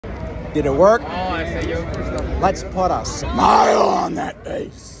Did it work? Oh, I said yo. Let's put a smile on that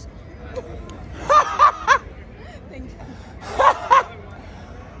face.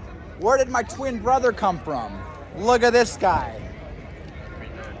 Where did my twin brother come from? Look at this guy.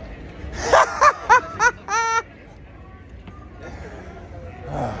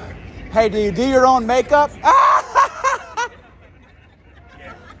 Hey, do you do your own makeup?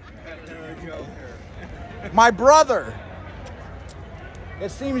 My brother. It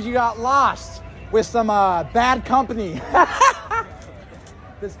seems you got lost with some bad company.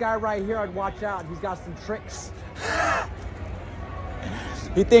 This guy right here, I'd watch out. He's got some tricks.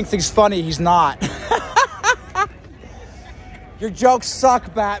 He thinks he's funny. He's not. Your jokes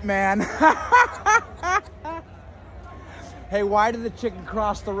suck, Batman. Hey, why did the chicken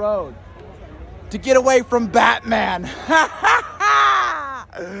cross the road? To get away from Batman.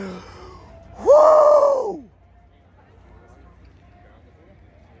 Woo!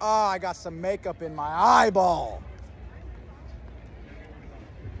 Oh, I got some makeup in my eyeball.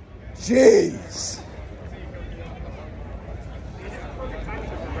 Jeez.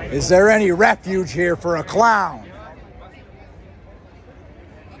 Is there any refuge here for a clown?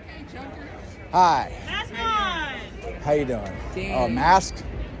 Hi. Mask on. How you doing? Damn. Oh, mask?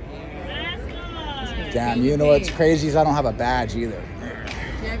 Mask on. Damn, you know what's crazy is I don't have a badge either. Do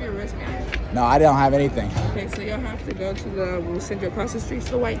you have your wristband? No, I don't have anything. Okay, so you'll have to go to we'll send you across the street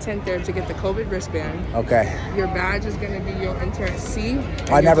to the white tent there to get the COVID wristband. Okay. Your badge is going to be, you'll enter at C.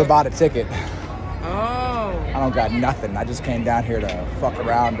 I never bought a ticket. Oh. I don't got nothing. I just came down here to fuck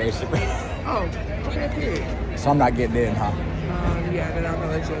around, basically. Oh, okay, period. So I'm not getting in, huh? Yeah, they're not going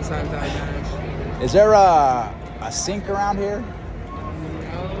to let you inside that badge. Is there a sink around here?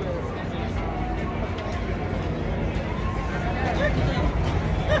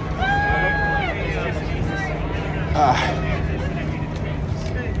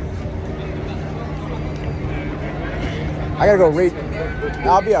 I gotta go read.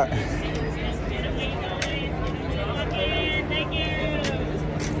 I'll be all right.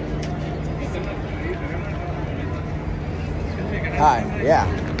 Hi, yeah.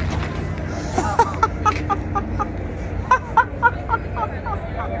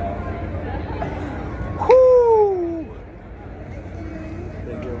 Whoo!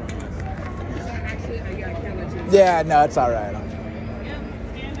 Yeah, no, it's all right.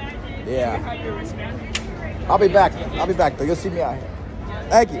 Yeah. I'll be back. I'll be back, though. You'll see me out here.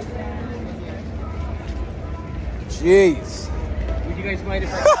 Thank you. Jeez. Would you guys mind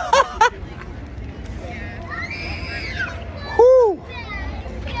if I... Whoo!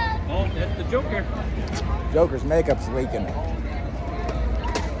 Oh, that's the Joker. Joker's makeup's leaking.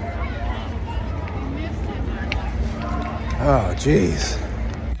 Oh, jeez.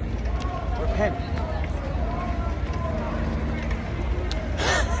 Repent.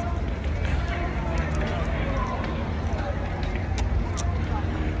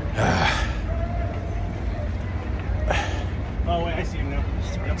 Oh, wait, I see him now.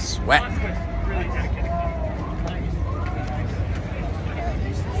 Sweating. Really dedicated.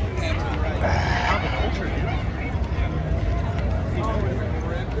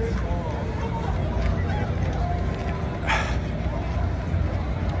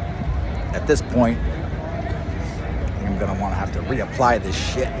 At this point, I think I'm gonna want to have to reapply this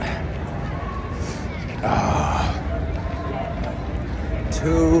shit.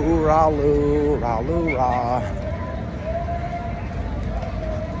 Tooraloo, raloo, ra.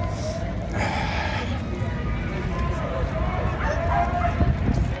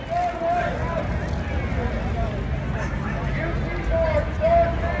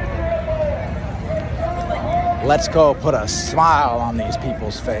 Let's go put a smile on these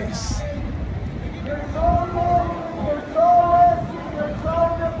people's face.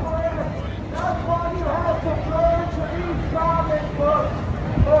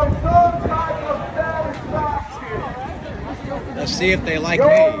 Let's see if they like me.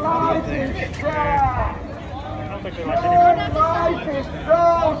 What do you think? I don't think they like anybody. Life is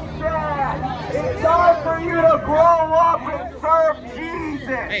so sad. It's time for you to grow up and serve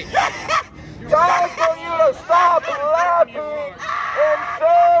Jesus. Time for you to stop laughing and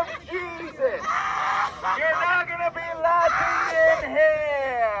serve Jesus. You're not going to be laughing in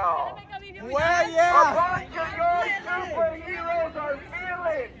hell. Well, A yeah. bunch of your superheroes are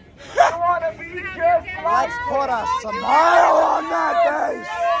feeling. You want to be just like Let's put a smile on that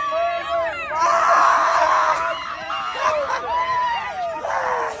face.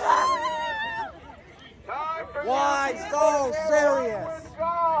 Why so serious?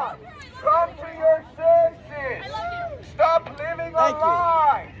 God, come to your senses. Stop living a Thank you.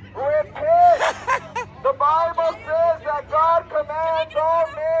 lie. Repent. The Bible says that God commands all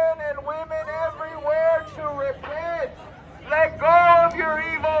men and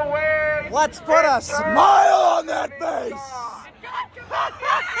Let's put a smile on that face.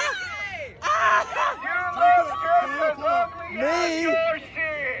 You look just as ugly Me? as your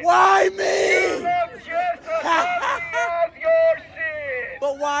sin. Why You me? look just as ugly as your sin.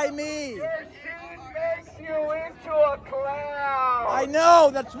 But why me? Your sin makes you into a clown. I know,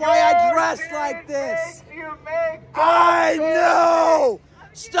 that's why I dress Your like sin this. makes you make I God know!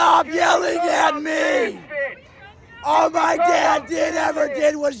 Stop You yelling become at a me! misfit. All my become dad a did ever misfit.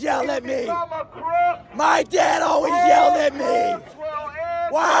 did was yell You at me. become a crook. My dad always yelled at me. Crooks will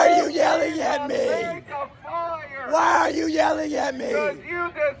end Why are you up yelling in at the me? lake of fire. Why are you yelling at me? Because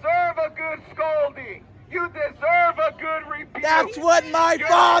you deserve a good scolding. You deserve a good rebuke. That's what my Your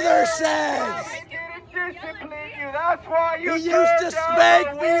father parents says. didn't discipline you. That's why you He used turned to out spank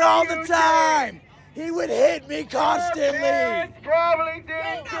the me way all you the did. time. He would hit me Your constantly. parents probably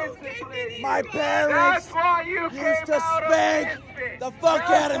didn't discipline you. My parents That's why you used came to out spank a misfit. the fuck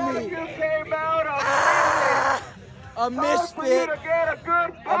out of That's why me. you came out a Ah, a misfit. Time for you misfit. to get a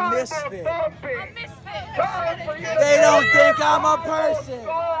good Bible misfit. thumping. Time for you to They get don't a think good I'm a Bible person.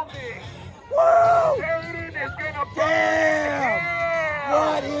 scolding. Woo! Satan is gonna burn Damn! in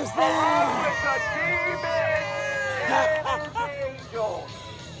hell, What is along that? with the demons and angels.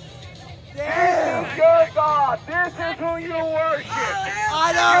 This Damn! is your God. This is who you worship.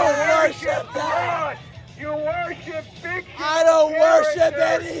 I don't worship God. that. You worship fiction. I don't worship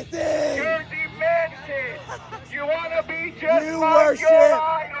characters. anything. You're demented. You want to be just You like worship. your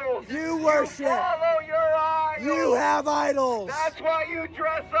idols. You worship. Follow your idols. You have idols. That's why you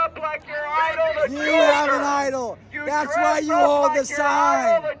dress up like your idol, the You Joker. have an idol. You That's dress why you up hold like the your sign.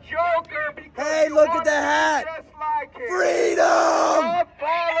 idol, the Joker, because Hey, you look at want the to be hat. just like him. Freedom! Stop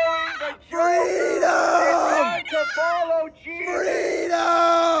following the Joker. Freedom! It's time to follow Jesus.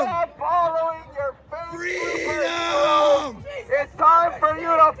 Freedom! Stop following your favorite Freedom! It's time for you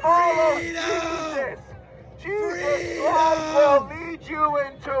to follow Freedom! Jesus. Jesus Freedom! Christ will lead you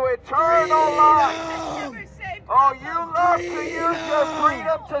into eternal life. Freedom! Oh, you love to use your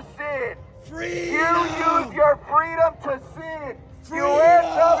freedom to sin. You Freedom! use your freedom to sin. You end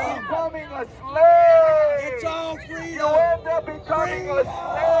up Freedom! becoming a slave. It's all You freedom! end up becoming a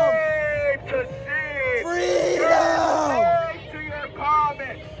slave to sin. You're a Freedom! slave to your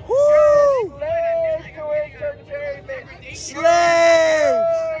comments. Woo! You're a slave to entertainment. Slaves! You're a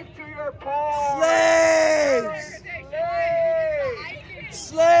slave to your porn. Slaves! Slave.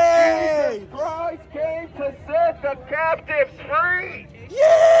 Slaves! Jesus Christ came to set the captives free.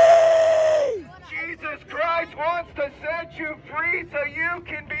 Yay! Jesus Christ wants to set you free so you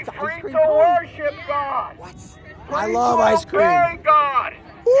can be free cream to cone. worship God. What? Free I love to ice cream. obey God.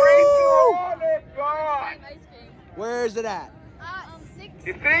 Woo! Free to honor God. Where is it at?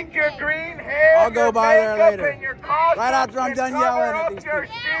 You think your green hair, I'll go your by there makeup, later. and your costume Right after I'm can done cover yelling at up these your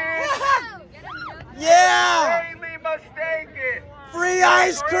people. sins? Yeah! Greatly mistaken. Free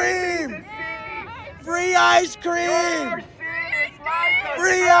ice Greatly cream! deceived. Free ice Your cream! sin is like a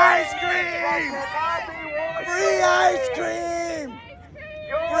Free snake ice that cream! cannot be washed Free ice away. cream!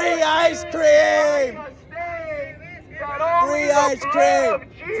 Your Free ice sin is cream! like a stain that only Free the ice blood cream! of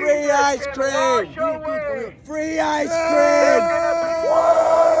Jesus Free ice can cream! wash away. Free ice There's cream!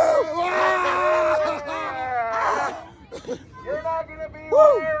 You're not gonna be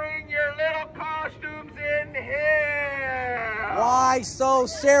Woo! wearing your little costumes in hell. Why so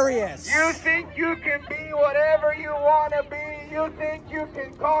serious? You think you can be whatever you want to be. You think you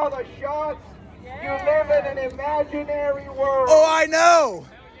can call the shots. You live in an imaginary world. Oh, I know!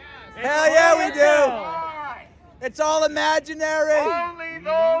 Hell yeah, we do! Lie. It's all imaginary! Only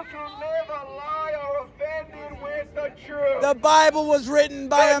those who live a lie are offended with the truth. The Bible was written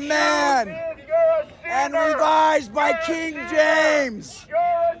by The a man truth is you're a and sinner. revised by You're a King sinner. James. You're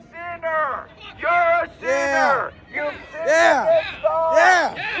a sinner. You're a sinner. You've sinned Yeah. against God.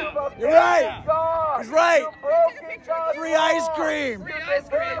 Yeah. You've offended You're right. God. He's right. You've broken God's Free ice law. cream. You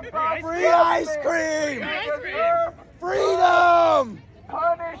deserve God's Free ice judgment. cream. You deserve Freedom!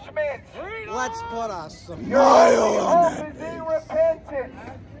 punishment. Let's put a Your smile only on hope that. is in repentance.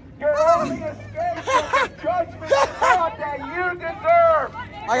 Your only escape from the judgment of God that you deserve.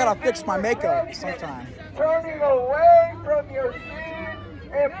 I gotta fix my makeup sometime. Turning away from your sin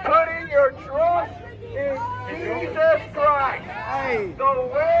and putting your trust in Jesus Christ. Hey. The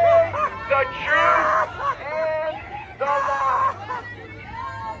way, the truth, and the life.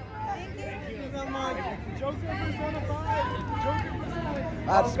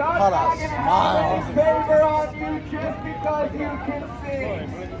 Let's put God's not a going to smile. have any favor on you just because you can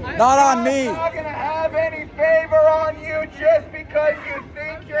sing. Not on me. God's not going to have any favor on you just because you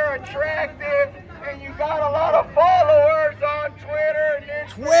think you're attractive and you got a lot of followers on Twitter and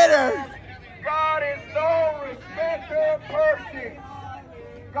Instagram. Twitter.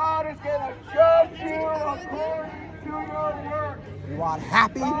 want?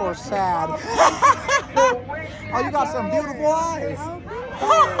 Happy or sad? Oh, you got some beautiful eyes.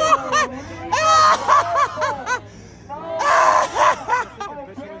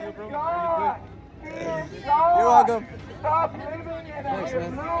 You're welcome. Stop living in an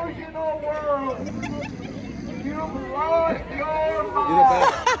illusional world. You've lost your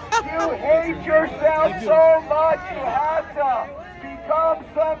mind. You hate yourself so much you have to become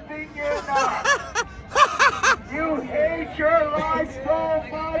something you're not. You hate your life so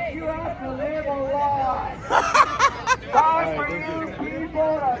much you have to live a lie. Time for you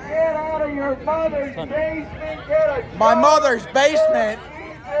people to get out of your mother's basement, get a My job. mother's basement.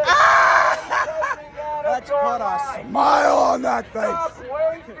 Let's put a smile on that face. Stop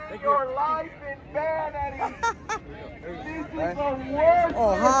wasting your life in vanity. This is the worst.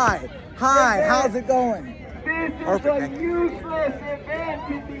 Oh, hi. Hi, how's it going? This is Perfect. a useless event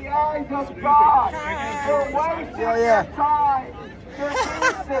in the eyes of God. You're wasting Yeah. your time. You're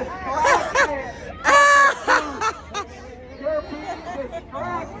being distracted. You're being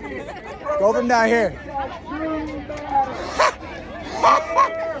distracted. Go from down here. That really matters.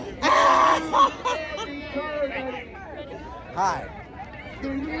 Hi. Do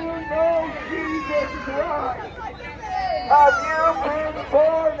you know Jesus Christ? Have you been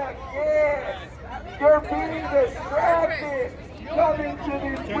born again? You're being distracted coming to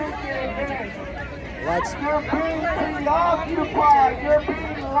this wicked event. Let's. You're being preoccupied. You're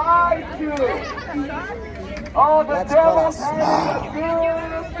being lied to. Oh, the Let's devil's put a having a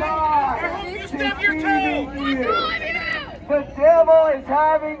good time deceiving you. The devil is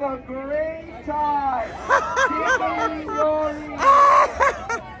having a great time giving your ear.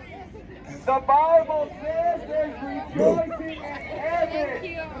 The Bible says there's rejoicing in heaven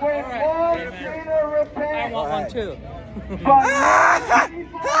when one sinner repents. I want one too. But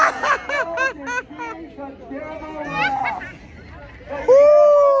people are deceive the devil wrath. The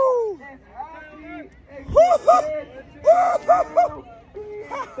devil is happy and content to be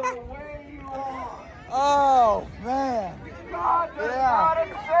the way you are. Oh, man. God does Yeah. not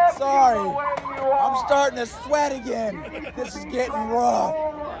accept Sorry. you the way you are. I'm starting to sweat again. This is getting rough.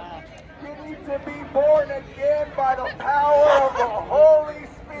 You need to be born again by the power of the Holy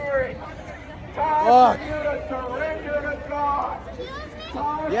Spirit. Time Look. for you to surrender to God.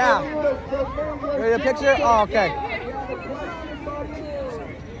 Time Yeah. for you to surrender. Here's a picture? Oh, okay.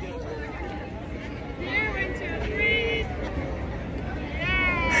 Here, 1, 2, 3.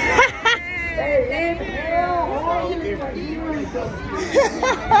 Hey, inhale, hold it for years of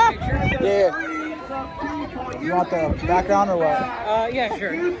Yeah. You want the background or what? Yeah,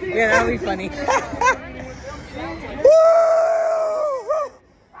 sure. Yeah, that'll be funny.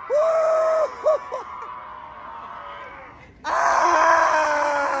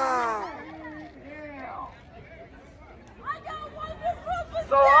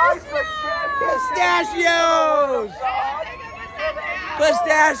 So I suggest Pistachios!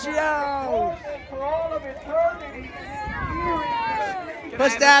 Pistachios! for all of eternity, here in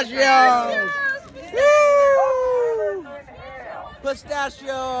Pistachios! Woo! hell.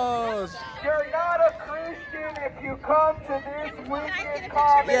 Pistachios! You're not a Christian if you come to this wicked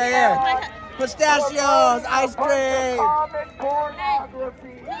comic. Yeah. Pistachios! Ice cream! Common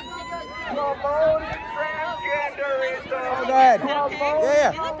pornography. Promoting transgenderism. Go ahead. Promoting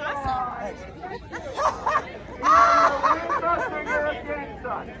Yeah. lies. You're against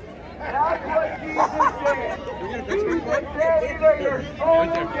us. That's what Jesus did. Jesus said either you're sold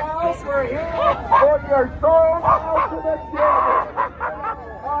out for him or you're sold out to the devil.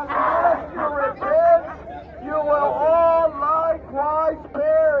 Unless you repent, you will all likewise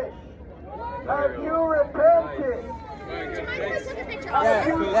perish. Have you repented? Have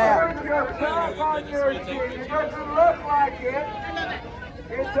you turned your back on your sin? It doesn't look like it.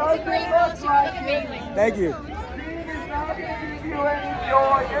 It doesn't look like it. Thank you. Sin is not going to give you any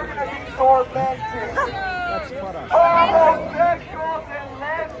joy. You're going to be tormented. Homosexuals and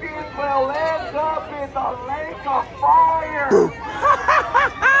lesbians will end up in the lake of fire.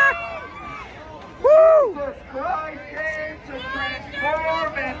 Jesus Christ came to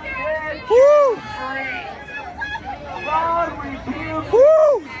transform and set you free. God rebukes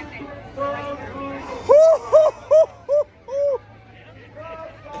those who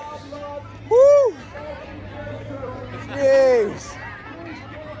Jeez.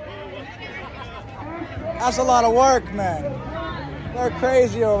 That's a lot of work, man. They're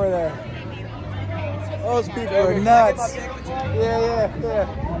crazy over there. Those people are nuts. Yeah.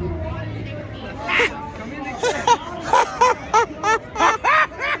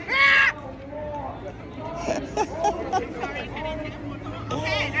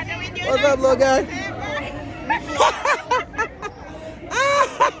 What's up, little guy?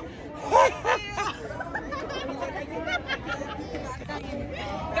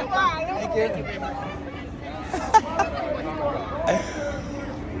 it?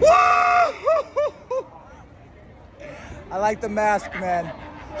 I like the mask, man.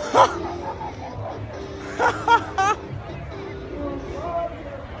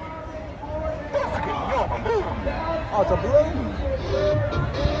 Oh, it's a balloon.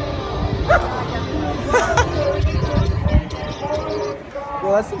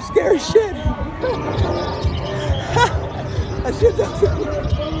 Well, that's some scary shit. That shit doesn't.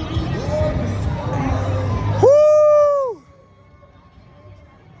 Woo!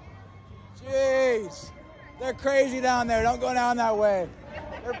 Jeez. They're crazy down there. Don't go down that way.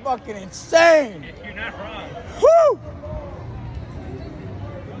 They're fucking insane. You're not wrong. Woo!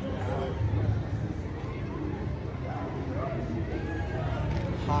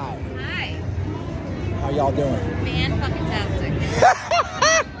 Hi. Hi. How y'all doing? Man-fucking-tastic.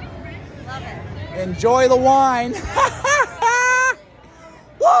 Love it. Enjoy the wine.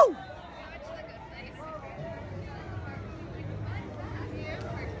 Woo!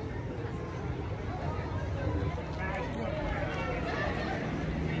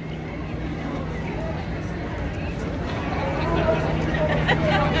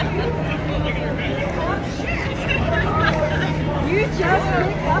 You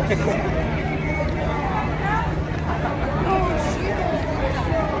just picked up.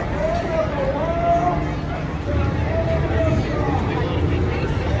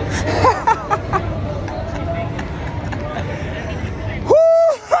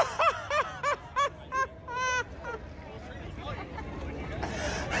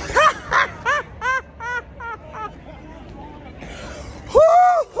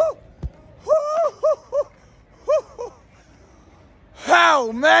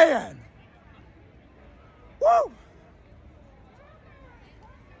 Oh man! Woo!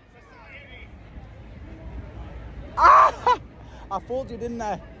 Ah! I fooled you, didn't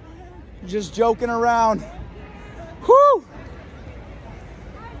I? Just joking around. Woo!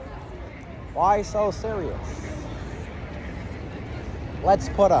 Why so serious? Let's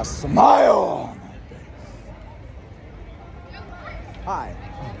put a smile on. Hi.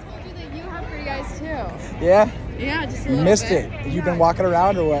 I told you that you have pretty eyes too. Yeah? Yeah, just a You little missed bit. it. You've been walking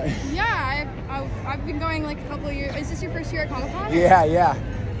around or what? Yeah, I've been going like a couple of years. Is this your first year at Comic-Con? Yeah.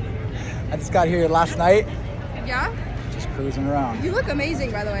 I just got here last night. Yeah? Just cruising around. You look amazing,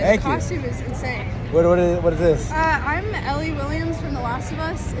 by the way. Thank the you. costume is insane. What is this? I'm Ellie Williams from The Last of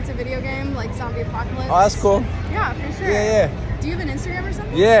Us. It's a video game, like zombie apocalypse. Oh, that's cool. Yeah, for sure. Yeah. Do you have an Instagram or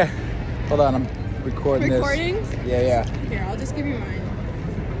something? Yeah. Hold on, I'm recording Recording? this. Yeah. Here, I'll just give you mine.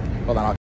 Hold on.